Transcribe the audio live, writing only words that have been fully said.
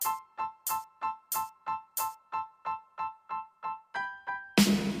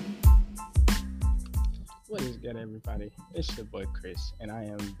good, everybody? It's your boy Chris, and I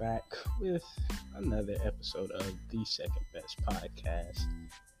am back with another episode of the Second Best Podcast.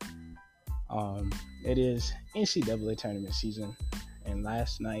 It is NCAA tournament season, and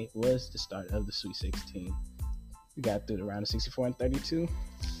last night was the start of the Sweet 16. We got through the round of 64 and 32.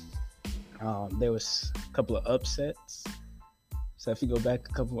 There was a couple of upsets. So if you go back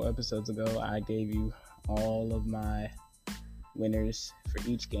a couple of episodes ago, I gave you all of my winners for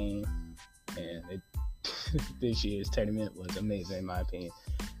each game, and this year's tournament was amazing in my opinion.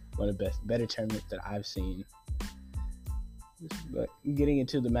 One of the better tournaments that I've seen. But getting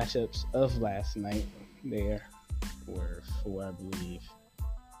into the matchups of last night, there were four, I believe.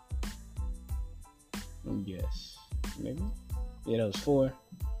 Yes, maybe. Yeah, there was four.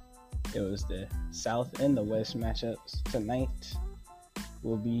 It was the South and the West matchups. Tonight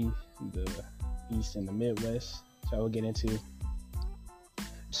will be the East and the Midwest. So I will get into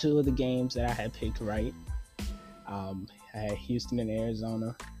two of the games that I had picked right. I had Houston and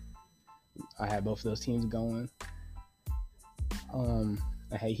Arizona. I had both of those teams going. I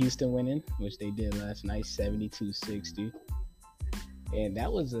had Houston winning, which they did last night, 72-60. And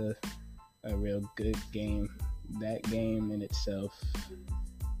that was a real good game. That game in itself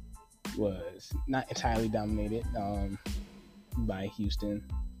was not entirely dominated by Houston,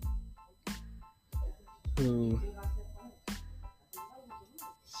 who,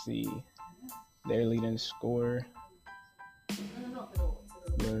 their leading scorer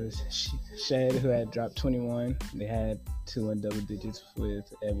was Shed, who had dropped 21. They had two in double digits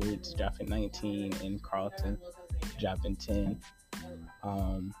with Edwards dropping 19 and Carlton dropping 10.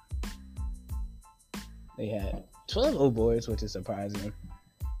 They had 12 O boards, which is surprising.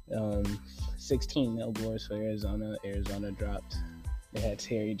 16 O boards for Arizona. Arizona dropped. They had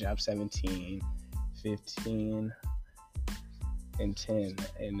Terry drop 17, 15, and 10,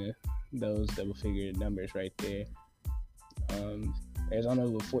 and those double-figure numbers right there. Arizona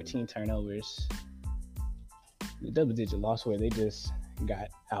with 14 turnovers. The double-digit loss where they just got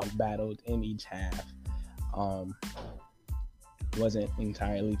out-battled in each half. Wasn't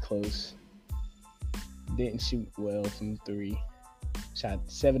entirely close. Didn't shoot well from three. Shot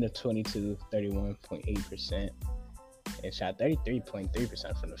 7 of 22, 31.8%. And shot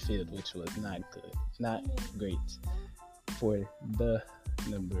 33.3% from the field, which was not good. Not great for the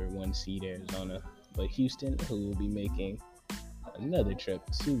number one seed Arizona. But Houston, who will be making another trip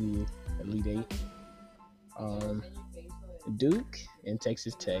to the Elite Eight. Duke and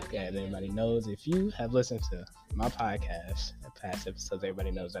Texas Tech, as everybody knows. If you have listened to my podcast, past episodes,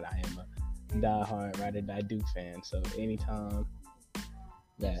 everybody knows that I am a die-hard, ride-or-die Duke fan. So anytime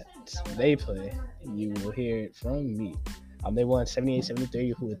that they play, you will hear it from me. They won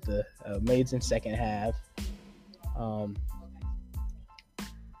 78-73 with the amazing second half.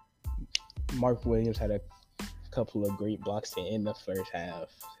 Mark Williams had a couple of great blocks to end the first half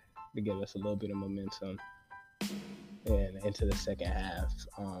to give us a little bit of momentum and into the second half.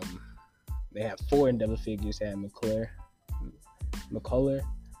 They had four in double figures. They had McCullough,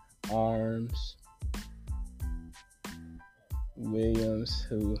 Arms, Williams,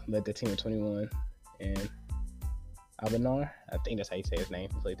 who led the team with 21, and Abanar, I think that's how you say his name.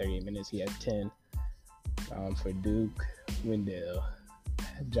 He played 38 minutes. He had 10. For Duke, Wendell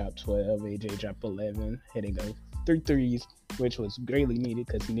dropped 12. AJ dropped 11, hitting 3 threes, which was greatly needed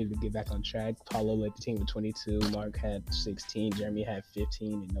because he needed to get back on track. Paulo led the team with 22. Mark had 16. Jeremy had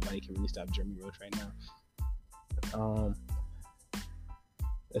 15, and nobody can really stop Jeremy Roach right now.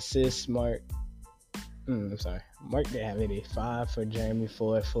 Assists, Mark didn't have any. 5 for Jeremy,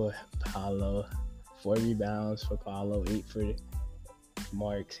 4 for Paulo, 4 rebounds for Paulo, 8 for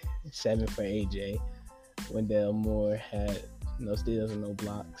Mark, 7 for AJ. Wendell Moore had no steals and no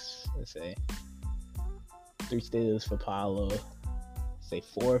blocks. 3 steals for Paulo. 3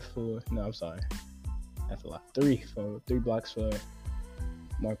 blocks for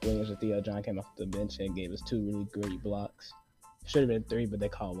Mark Williams. And Theo John came off the bench and gave us 2 really great blocks. Should have been 3, but they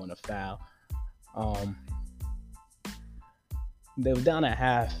called one a foul. They were down at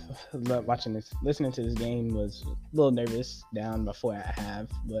half. Listening to this game was a little nervous, down by 4 at half,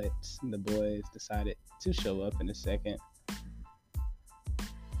 but the boys decided to show up in the second.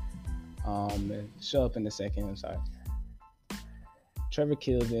 Trevor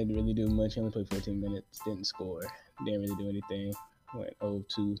Kill didn't really do much. He only played 14 minutes, didn't score, didn't really do anything. Went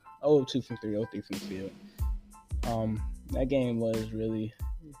 0-2 from 3, 0-3 from the field. That game was really,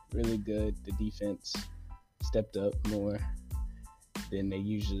 really good. The defense stepped up more than they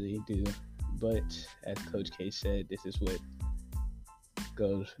usually do. But as Coach K said, this is what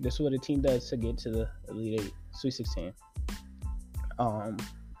a team does to get to the Elite Eight, Sweet 16.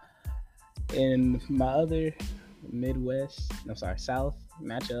 In my other South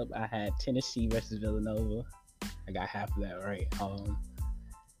matchup, I had Tennessee versus Villanova. I got half of that right.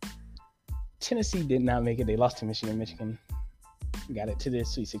 Tennessee did not make it. They lost to Michigan. Michigan got it to the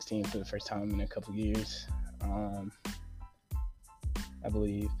Sweet 16 for the first time in a couple years, I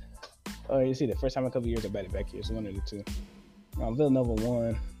believe. Or you see, the first time in a couple years or back-to-back years, one of the two. Villanova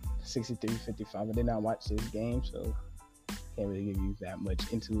won 63-55. I did not watch this game, so can't really give you that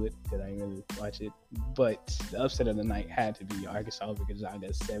much into it because I didn't really watch it. But the upset of the night had to be Arkansas over Gonzaga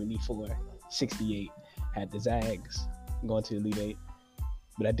 74-68. Had the Zags going to the Elite Eight.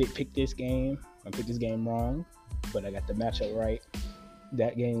 But I did pick this game. I picked this game wrong, but I got the matchup right.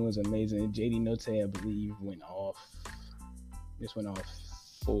 That game was amazing. JD Note, I believe, went off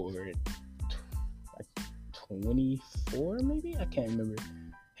for like 24, maybe? I can't remember.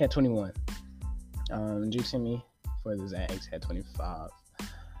 Had 21. Drew Timmy for the Zags had 25.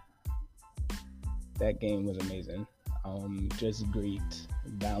 That game was amazing. Just great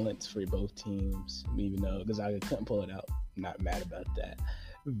balance for both teams, even though Gonzaga couldn't pull it out. Not mad about that.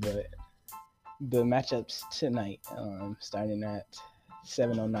 But the matchups tonight, starting at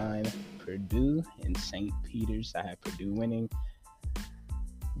 7:09, Purdue and St. Peter's. I have Purdue winning,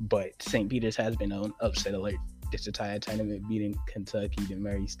 but St. Peter's has been on upset alert this entire tournament, beating Kentucky to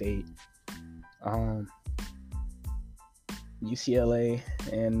Murray State. UCLA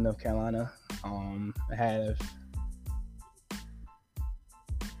and North Carolina. I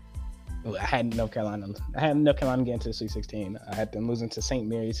had North Carolina getting to the Sweet 16. I had them losing to St.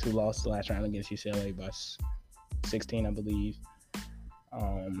 Mary's, who lost the last round against UCLA by 16, I believe.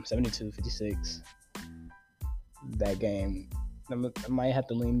 72-56. That game, I might have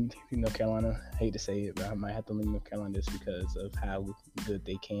to lean North Carolina. I hate to say it, but I might have to lean North Carolina just because of how good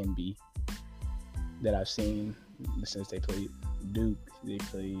they can be that I've seen since they played Duke. They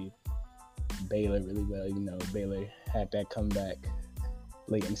played Baylor really well. Baylor had that comeback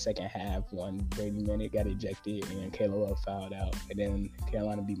late in the second half when Brady Minute got ejected and Caleb Love fouled out, and then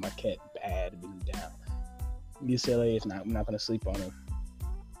Carolina beat Marquette bad, beat them down. UCLA is not. I'm not going to sleep on them.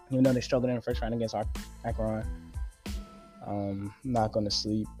 Even though they struggled in the first round against Akron, I'm not going to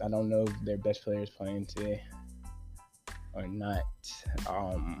sleep. I don't know if their best player is playing today or not.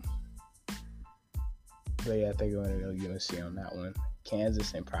 But yeah, I think I'm going to go UNC on that one.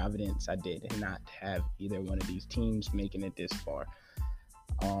 Kansas and Providence, I did not have either one of these teams making it this far.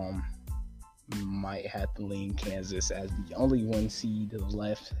 Might have to lean Kansas as the only one seed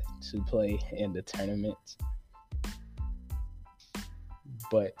left to play in the tournament,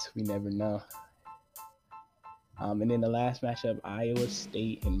 but we never know. And then the last matchup, Iowa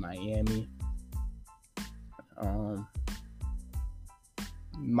State and Miami.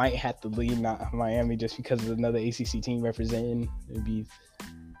 Might have to lean Miami just because of another ACC team representing. It'd be,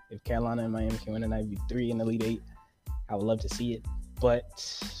 if Carolina and Miami can win tonight, it'd be 3 in the Elite Eight. I would love to see it, but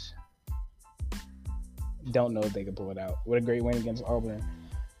don't know if they can pull it out. What a great win against Auburn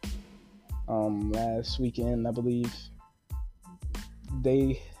last weekend, I believe.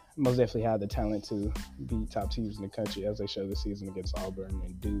 They most definitely have the talent to beat top teams in the country, as they showed this season against Auburn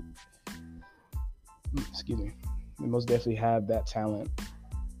and Duke. Excuse me. They most definitely have that talent.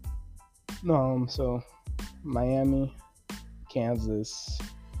 So Miami, Kansas,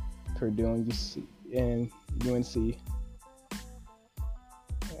 Purdue, and UNC.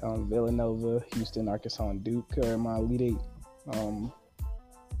 Villanova, Houston, Arkansas, and Duke are my Elite Eight. I'm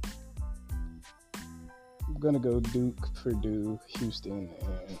going to go Duke, Purdue, Houston,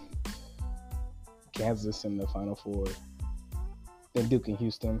 and Kansas in the Final Four. Then Duke and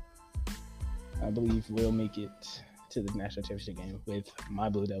Houston, I believe, will make it to the national championship game with my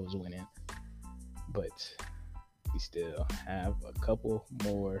Blue Devils winning. But we still have a couple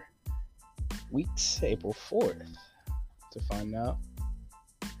more weeks, April 4th, to find out.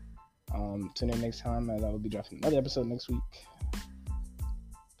 Tune in next time, as I will be dropping another episode next week.